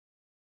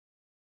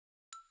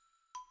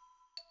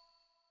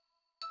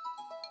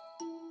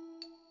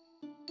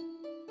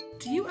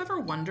Do you ever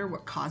wonder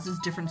what causes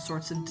different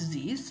sorts of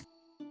disease?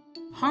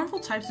 Harmful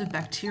types of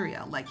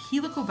bacteria like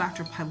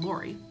Helicobacter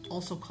pylori,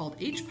 also called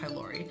H.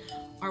 pylori,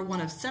 are one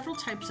of several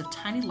types of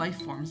tiny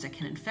life forms that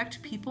can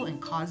infect people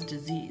and cause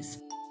disease.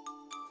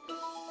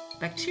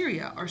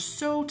 Bacteria are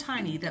so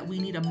tiny that we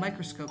need a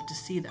microscope to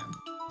see them.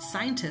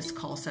 Scientists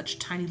call such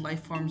tiny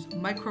life forms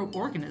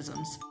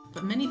microorganisms,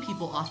 but many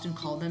people often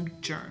call them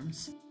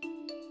germs.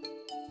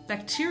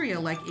 Bacteria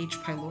like H.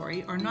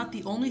 pylori are not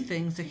the only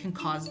things that can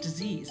cause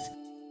disease.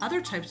 Other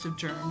types of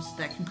germs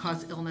that can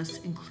cause illness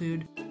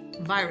include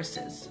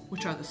viruses,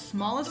 which are the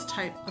smallest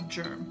type of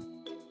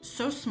germ.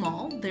 So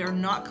small, they are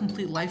not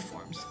complete life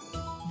forms.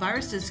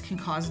 Viruses can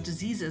cause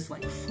diseases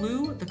like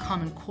flu, the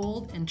common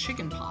cold, and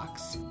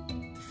chickenpox.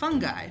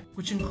 Fungi,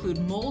 which include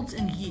molds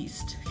and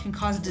yeast, can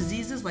cause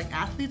diseases like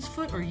athlete's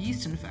foot or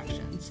yeast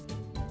infections.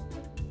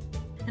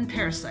 And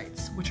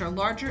parasites, which are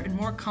larger and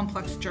more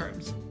complex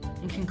germs,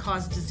 and can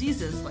cause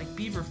diseases like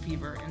beaver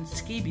fever and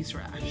scabies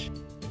rash.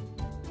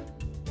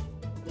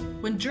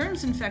 When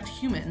germs infect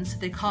humans,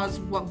 they cause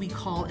what we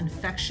call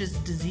infectious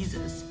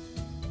diseases.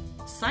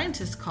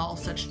 Scientists call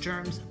such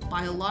germs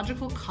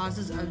biological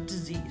causes of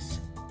disease.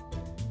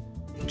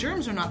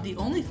 Germs are not the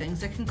only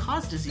things that can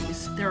cause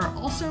disease. There are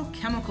also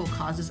chemical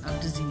causes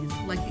of disease,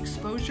 like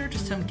exposure to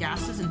some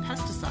gases and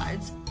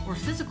pesticides, or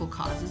physical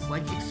causes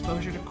like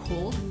exposure to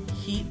cold,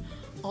 heat,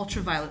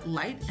 ultraviolet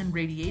light, and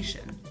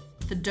radiation.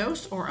 The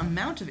dose or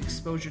amount of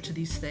exposure to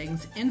these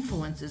things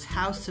influences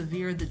how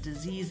severe the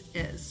disease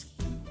is.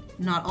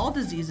 Not all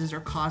diseases are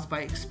caused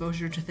by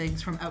exposure to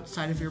things from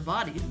outside of your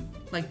body,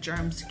 like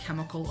germs,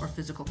 chemical, or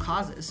physical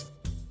causes.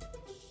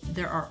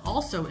 There are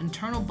also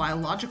internal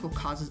biological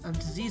causes of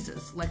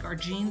diseases, like our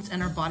genes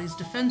and our body's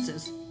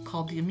defenses,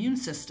 called the immune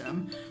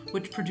system,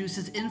 which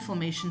produces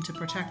inflammation to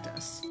protect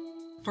us.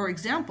 For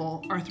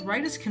example,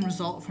 arthritis can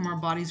result from our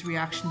body's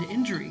reaction to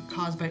injury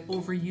caused by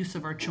overuse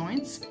of our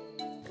joints,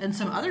 and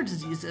some other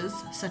diseases,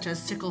 such as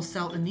sickle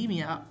cell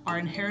anemia, are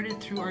inherited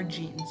through our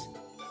genes.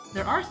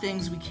 There are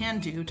things we can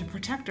do to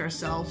protect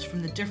ourselves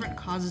from the different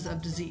causes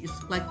of disease,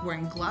 like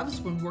wearing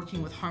gloves when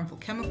working with harmful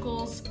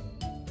chemicals,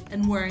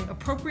 and wearing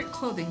appropriate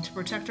clothing to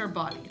protect our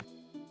body.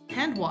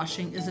 Hand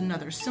washing is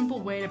another simple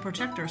way to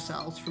protect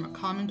ourselves from a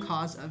common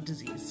cause of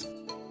disease.